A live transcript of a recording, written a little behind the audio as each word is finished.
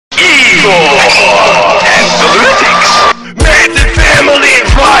and politics, married and family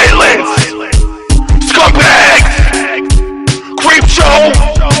violence, scumbags, creep show.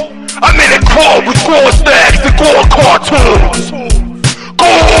 I'm in a car with gore stacks and gore cartoons.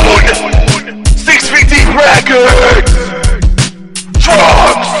 Goon, 6 feet deep records.